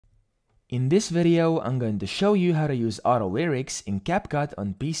In this video, I'm going to show you how to use auto lyrics in CapCut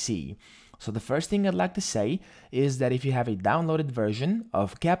on PC. So the first thing I'd like to say is that if you have a downloaded version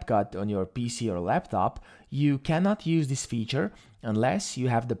of CapCut on your PC or laptop, you cannot use this feature unless you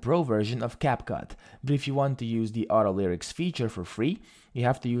have the Pro version of CapCut. But if you want to use the auto lyrics feature for free, you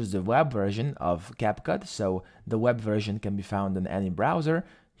have to use the web version of CapCut. So the web version can be found on any browser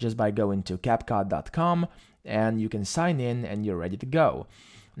just by going to CapCut.com, and you can sign in and you're ready to go.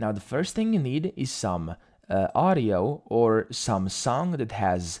 Now the first thing you need is some audio or some song that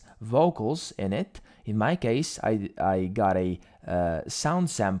has vocals in it. In my case, I got a sound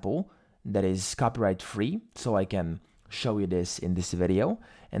sample that is copyright free, so I can show you this in this video.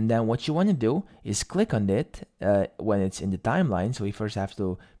 And then what you want to do is click on it when it's in the timeline. So we first have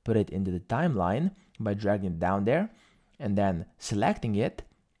to put it into the timeline by dragging it down there and then selecting it.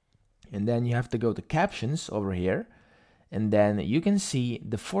 And then you have to go to captions over here. And then you can see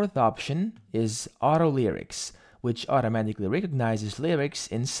the fourth option is auto lyrics, which automatically recognizes lyrics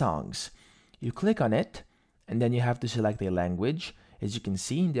in songs. You click on it, and then you have to select a language. As you can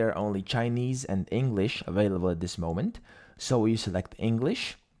see, there are only Chinese and English available at this moment. So you select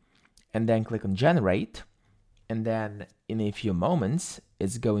English, and then click on generate. And then in a few moments,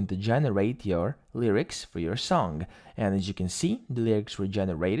 it's going to generate your lyrics for your song. And as you can see, the lyrics were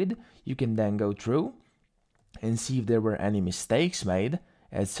generated. You can then go through and see if there were any mistakes made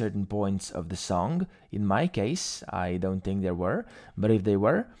at certain points of the song. In my case, I don't think there were, but if they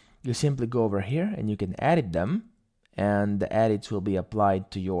were, you simply go over here and you can edit them, and the edits will be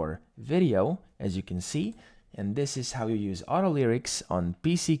applied to your video, as you can see. And this is how you use auto lyrics on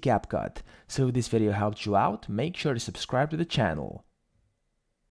PC CapCut. So if this video helped you out, make sure to subscribe to the channel.